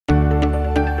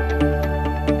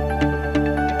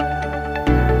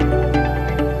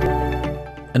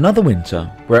Another winter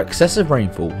where excessive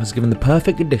rainfall has given the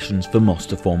perfect conditions for moss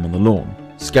to form on the lawn.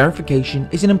 Scarification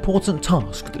is an important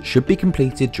task that should be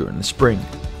completed during the spring,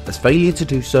 as failure to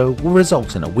do so will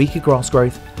result in a weaker grass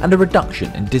growth and a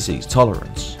reduction in disease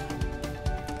tolerance.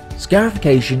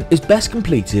 Scarification is best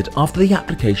completed after the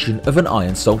application of an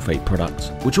iron sulfate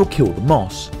product, which will kill the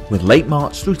moss, with late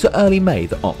March through to early May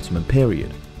the optimum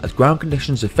period, as ground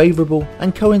conditions are favourable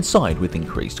and coincide with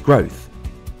increased growth.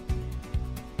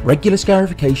 Regular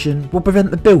scarification will prevent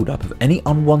the build-up of any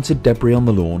unwanted debris on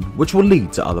the lawn, which will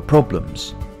lead to other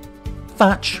problems.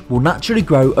 Thatch will naturally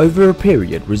grow over a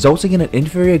period, resulting in an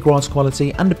inferior grass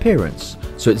quality and appearance,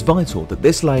 so it's vital that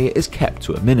this layer is kept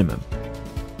to a minimum.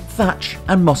 Thatch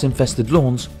and moss-infested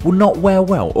lawns will not wear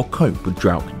well or cope with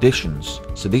drought conditions,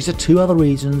 so these are two other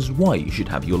reasons why you should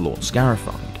have your lawn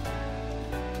scarified.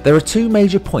 There are two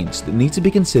major points that need to be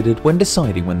considered when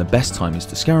deciding when the best time is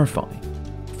to scarify.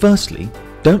 Firstly,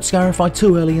 don't scarify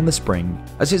too early in the spring,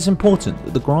 as it's important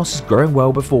that the grass is growing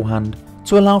well beforehand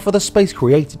to allow for the space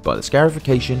created by the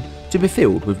scarification to be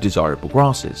filled with desirable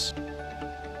grasses.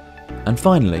 And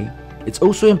finally, it's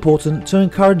also important to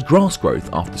encourage grass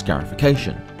growth after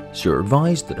scarification, so you're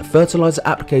advised that a fertiliser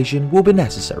application will be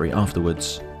necessary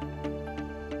afterwards.